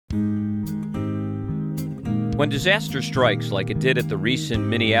When disaster strikes, like it did at the recent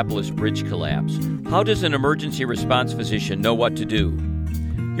Minneapolis bridge collapse, how does an emergency response physician know what to do?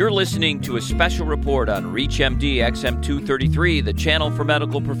 You're listening to a special report on ReachMD XM233, the channel for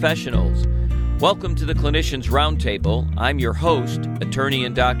medical professionals. Welcome to the Clinicians Roundtable. I'm your host, attorney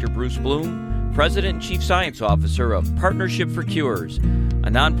and Dr. Bruce Bloom, President and Chief Science Officer of Partnership for Cures,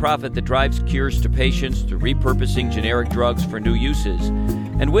 a nonprofit that drives cures to patients through repurposing generic drugs for new uses.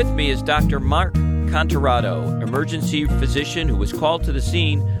 And with me is Dr. Mark Contarado, emergency physician who was called to the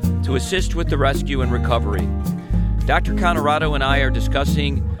scene to assist with the rescue and recovery. Dr. Contarado and I are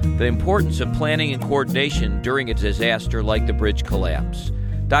discussing the importance of planning and coordination during a disaster like the bridge collapse.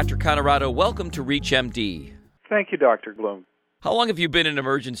 Dr. Contarado, welcome to ReachMD. Thank you, Dr. Bloom. How long have you been an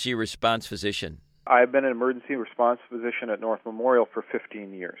emergency response physician? I've been an emergency response physician at North Memorial for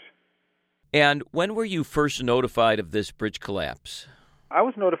 15 years. And when were you first notified of this bridge collapse? I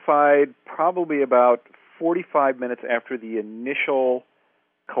was notified probably about 45 minutes after the initial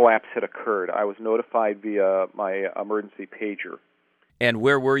collapse had occurred. I was notified via my emergency pager. And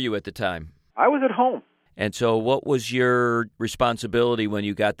where were you at the time? I was at home. And so what was your responsibility when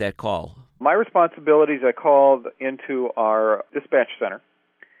you got that call? My responsibilities, I called into our dispatch center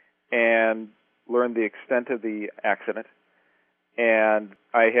and learned the extent of the accident. And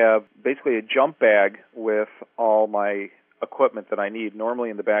I have basically a jump bag with all my equipment that I need. Normally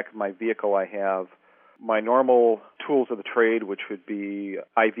in the back of my vehicle I have my normal tools of the trade, which would be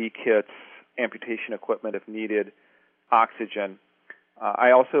IV kits, amputation equipment if needed, oxygen. I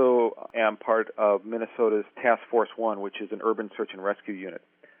also am part of Minnesota's Task Force 1, which is an urban search and rescue unit.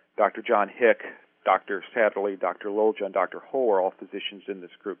 Dr. John Hick, Dr. Sadlerly, Dr. Lolja, and Dr. Ho are all physicians in this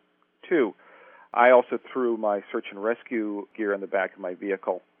group too. I also threw my search and rescue gear in the back of my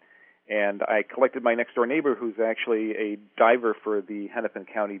vehicle. And I collected my next-door neighbor, who's actually a diver for the Hennepin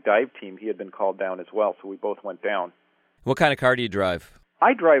County dive team. He had been called down as well, so we both went down. What kind of car do you drive?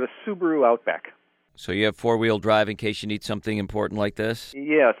 I drive a Subaru Outback. So you have four-wheel drive in case you need something important like this?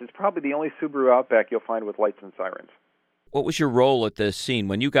 Yes, it's probably the only Subaru Outback you'll find with lights and sirens. What was your role at this scene?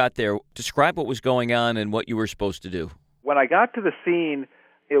 When you got there, describe what was going on and what you were supposed to do. When I got to the scene,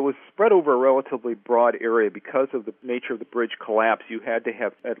 it was spread over a relatively broad area. Because of the nature of the bridge collapse, you had to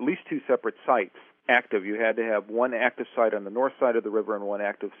have at least two separate sites active. You had to have one active site on the north side of the river and one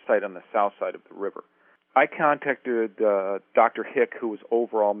active site on the south side of the river. I contacted Dr. Hick, who was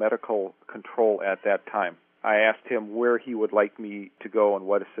overall medical control at that time. I asked him where he would like me to go and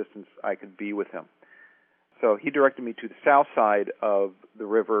what assistance I could be with him. So he directed me to the south side of the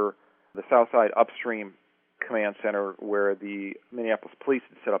river, the south side upstream command center where the Minneapolis police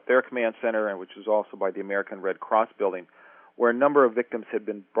had set up their command center, and which was also by the American Red Cross building, where a number of victims had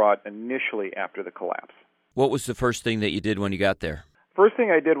been brought initially after the collapse. What was the first thing that you did when you got there? First thing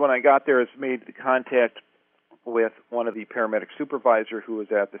I did when I got there is made contact with one of the paramedic supervisors who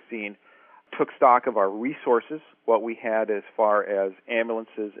was at the scene, took stock of our resources, what we had as far as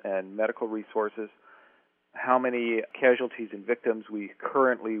ambulances and medical resources, how many casualties and victims we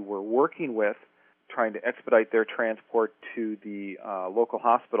currently were working with, trying to expedite their transport to the local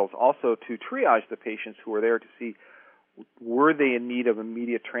hospitals, also to triage the patients who were there to see were they in need of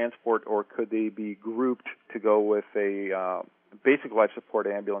immediate transport or could they be grouped to go with a basic life support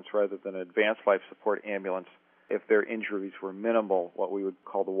ambulance rather than an advanced life support ambulance if their injuries were minimal, what we would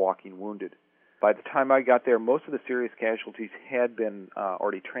call the walking wounded. By the time I got there, most of the serious casualties had been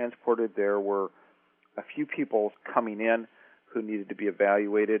already transported. There were a few people coming in who needed to be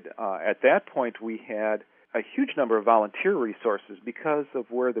evaluated. At that point, we had a huge number of volunteer resources. Because of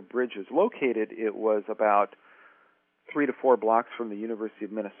where the bridge is located, it was about 3 to 4 blocks from the University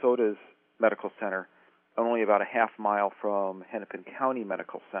of Minnesota's medical center, only about a half mile from Hennepin County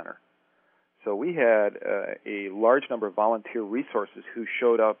Medical Center. So we had a large number of volunteer resources who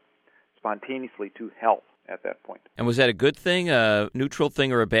showed up spontaneously to help at that point. And was that a good thing, a neutral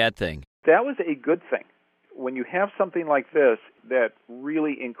thing, or a bad thing? That was a good thing. When you have something like this, that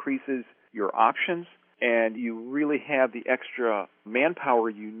really increases your options, and you really have the extra manpower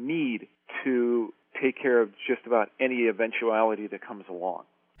you need to take care of just about any eventuality that comes along.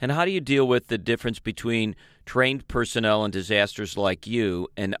 And how do you deal with the difference between trained personnel in disasters like you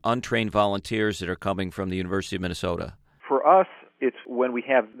and untrained volunteers that are coming from the University of Minnesota? For us, it's when we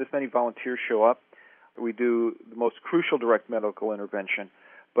have this many volunteers show up, we do the most crucial direct medical intervention,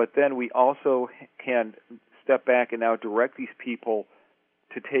 but then we also can step back and now direct these people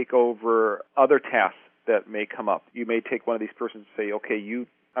to take over other tasks that may come up. You may take one of these persons and say, okay,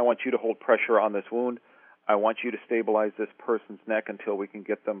 I want you to hold pressure on this wound. I want you to stabilize this person's neck until we can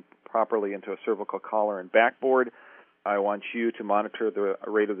get them properly into a cervical collar and backboard. I want you to monitor the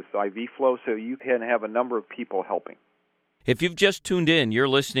rate of this IV flow so you can have a number of people helping. If you've just tuned in, you're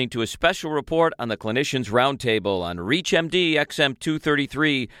listening to a special report on the Clinicians Roundtable on ReachMD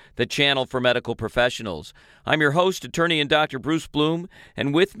XM233, the channel for medical professionals. I'm your host, attorney and Dr. Bruce Bloom,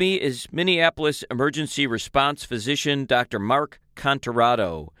 and with me is Minneapolis emergency response physician Dr. Mark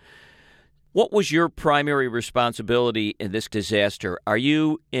Conturado. What was your primary responsibility in this disaster? Are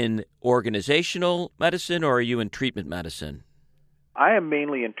you in organizational medicine or are you in treatment medicine? I am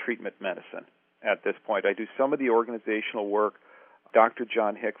mainly in treatment medicine at this point. I do some of the organizational work. Dr.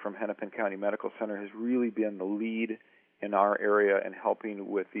 John Hick from Hennepin County Medical Center has really been the lead in our area in helping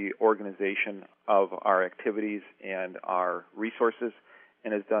with the organization of our activities and our resources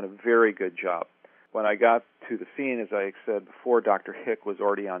and has done a very good job. When I got to the scene, as I said before, Dr. Hick was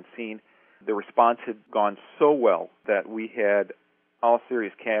already on scene. The response had gone so well that we had all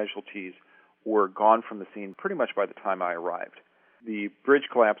serious casualties were gone from the scene pretty much by the time I arrived. The bridge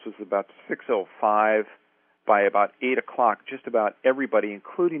collapse was about 6:05. By about 8 o'clock, just about everybody,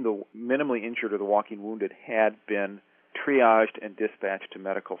 including the minimally injured or the walking wounded, had been triaged and dispatched to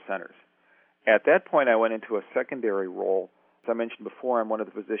medical centers. At that point, I went into a secondary role. As I mentioned before, I'm one of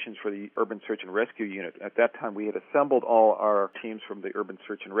the physicians for the Urban Search and Rescue Unit. At that time, we had assembled all our teams from the Urban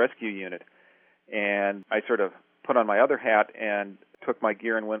Search and Rescue Unit, and I sort of put on my other hat and took my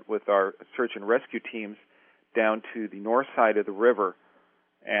gear and went with our search and rescue teams down to the north side of the river.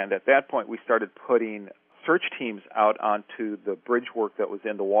 And at that point, we started putting search teams out onto the bridge work that was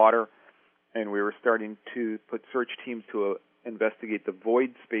in the water, and we were starting to put search teams to investigate the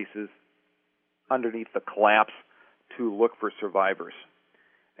void spaces underneath the collapse to look for survivors.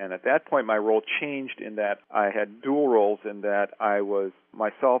 And at that point, my role changed in that I had dual roles in that I was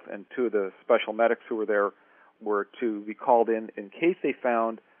myself and two of the special medics who were there were to be called in case they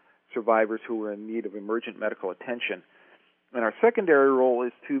found survivors who were in need of emergent medical attention. And our secondary role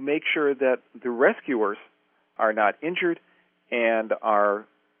is to make sure that the rescuers are not injured and are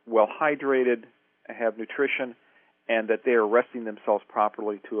well hydrated, have nutrition, and that they are resting themselves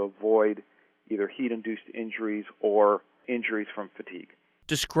properly to avoid either heat-induced injuries or injuries from fatigue.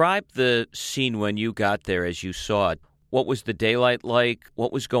 Describe the scene when you got there as you saw it. What was the daylight like?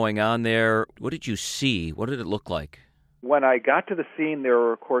 What was going on there? What did you see? What did it look like? When I got to the scene, there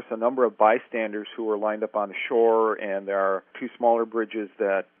were, of course, a number of bystanders who were lined up on the shore, and there are two smaller bridges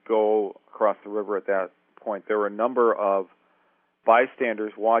that go across the river at that point. There were a number of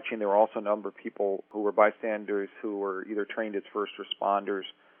bystanders watching. There were also a number of people who were bystanders who were either trained as first responders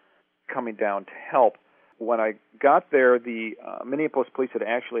coming down to help. When I got there, the Minneapolis police had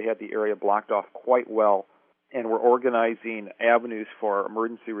actually had the area blocked off quite well and were organizing avenues for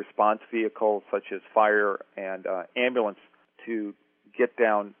emergency response vehicles such as fire and ambulance to get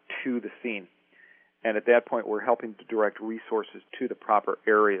down to the scene. And at that point, we're helping to direct resources to the proper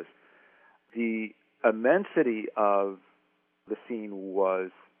areas. The immensity of the scene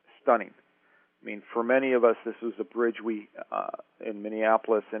was stunning. I mean, for many of us, this was a bridge we, in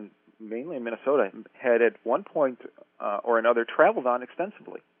Minneapolis and mainly in Minnesota, had at one point or another traveled on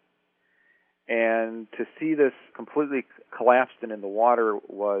extensively. And to see this completely collapsed and in the water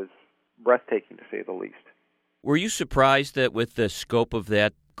was breathtaking, to say the least. Were you surprised that with the scope of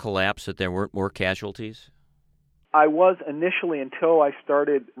that collapse that there weren't more casualties? I was initially, until I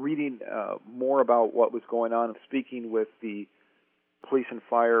started reading more about what was going on and speaking with the police and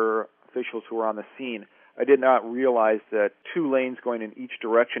fire officials who were on the scene. I did not realize that two lanes going in each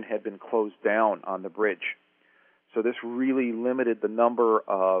direction had been closed down on the bridge. So this really limited the number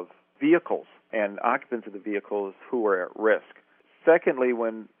of vehicles and occupants of the vehicles who were at risk. Secondly,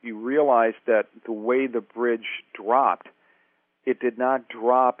 when you realize that the way the bridge dropped, it did not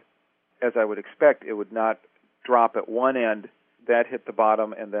drop as I would expect. It would not drop at one end, that hit the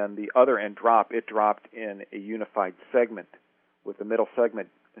bottom, and then the other end drop. It dropped in a unified segment, with the middle segment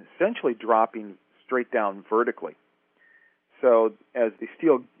essentially dropping straight down vertically. So as the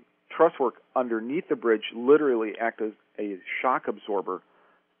steel trusswork underneath the bridge literally acted as a shock absorber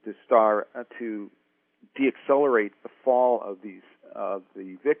to deaccelerate the fall of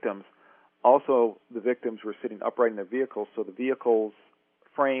the victims. Also, the victims were sitting upright in their vehicles, so the vehicle's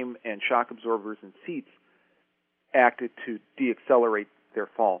frame and shock absorbers and seats acted to deaccelerate their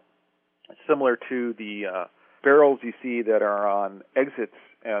fall. Similar to the barrels you see that are on exits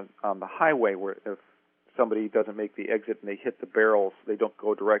on the highway, where if somebody doesn't make the exit and they hit the barrels, they don't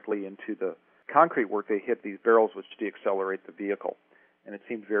go directly into the concrete work, they hit these barrels which deaccelerate the vehicle. And it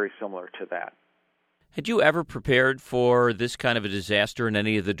seemed very similar to that. Had you ever prepared for this kind of a disaster in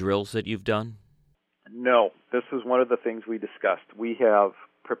any of the drills that you've done? No. This is one of the things we discussed. We have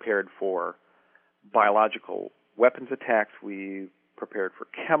prepared for biological weapons attacks. We prepared for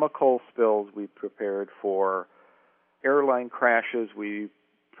chemical spills. We prepared for airline crashes. We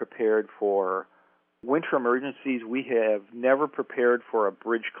prepared for winter emergencies. We have never prepared for a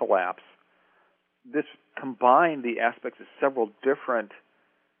bridge collapse. This combined the aspects of several different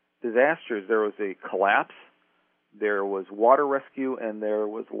disasters. There was a collapse, there was water rescue, and there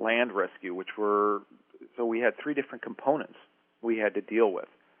was land rescue, so we had three different components we had to deal with.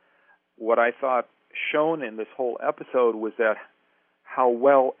 What I thought shown in this whole episode was that how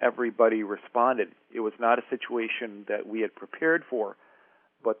well everybody responded. It was not a situation that we had prepared for,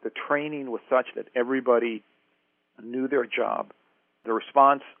 but the training was such that everybody knew their job. The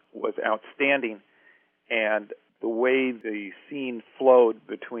response was outstanding, and the way the scene flowed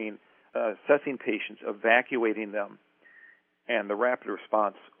between assessing patients, evacuating them, and the rapid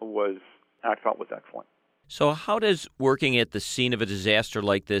response I felt was excellent. So how does working at the scene of a disaster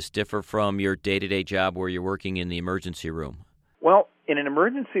like this differ from your day-to-day job where you're working in the emergency room? Well, in an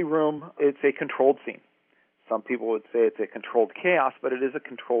emergency room, it's a controlled scene. Some people would say it's a controlled chaos, but it is a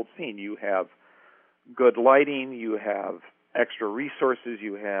controlled scene. You have good lighting, you have extra resources,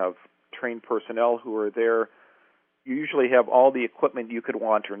 you have trained personnel who are there. You usually have all the equipment you could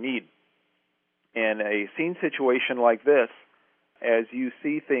want or need. In a scene situation like this, as you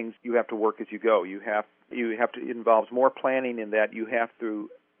see things, you have to work as you go. It involves more planning in that you have to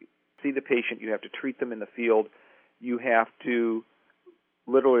see the patient, you have to treat them in the field, you have to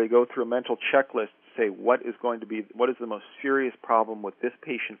literally go through a mental checklist to say what is the most serious problem with this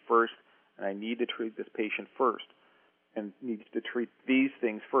patient first, and I need to treat this patient first, and needs to treat these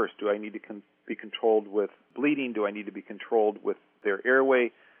things first. Do I need to be controlled with bleeding? Do I need to be controlled with their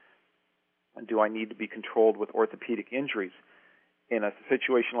airway? And do I need to be controlled with orthopedic injuries? In a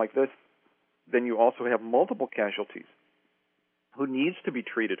situation like this, then you also have multiple casualties. Who needs to be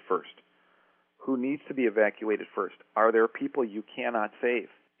treated first? Who needs to be evacuated first? Are there people you cannot save?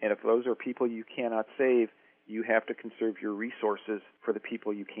 And if those are people you cannot save, you have to conserve your resources for the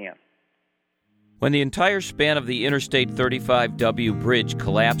people you can. When the entire span of the Interstate 35W bridge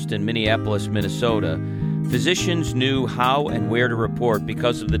collapsed in Minneapolis, Minnesota, physicians knew how and where to report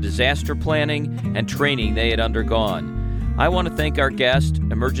because of the disaster planning and training they had undergone. I want to thank our guest,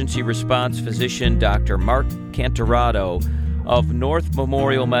 emergency response physician Dr. Mark Cantorado of North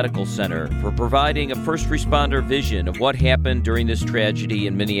Memorial Medical Center, for providing a first responder vision of what happened during this tragedy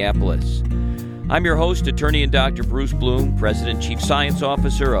in Minneapolis. I'm your host, attorney and Dr. Bruce Bloom, President and Chief Science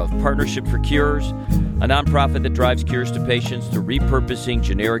Officer of Partnership for Cures, a nonprofit that drives cures to patients through repurposing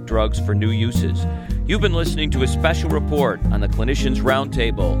generic drugs for new uses. You've been listening to a special report on the Clinicians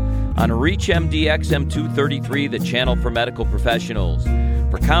Roundtable on ReachMD XM233, the channel for medical professionals.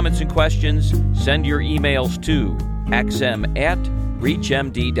 For comments and questions, send your emails to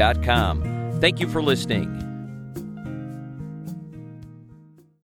xm@reachmd.com. Thank you for listening.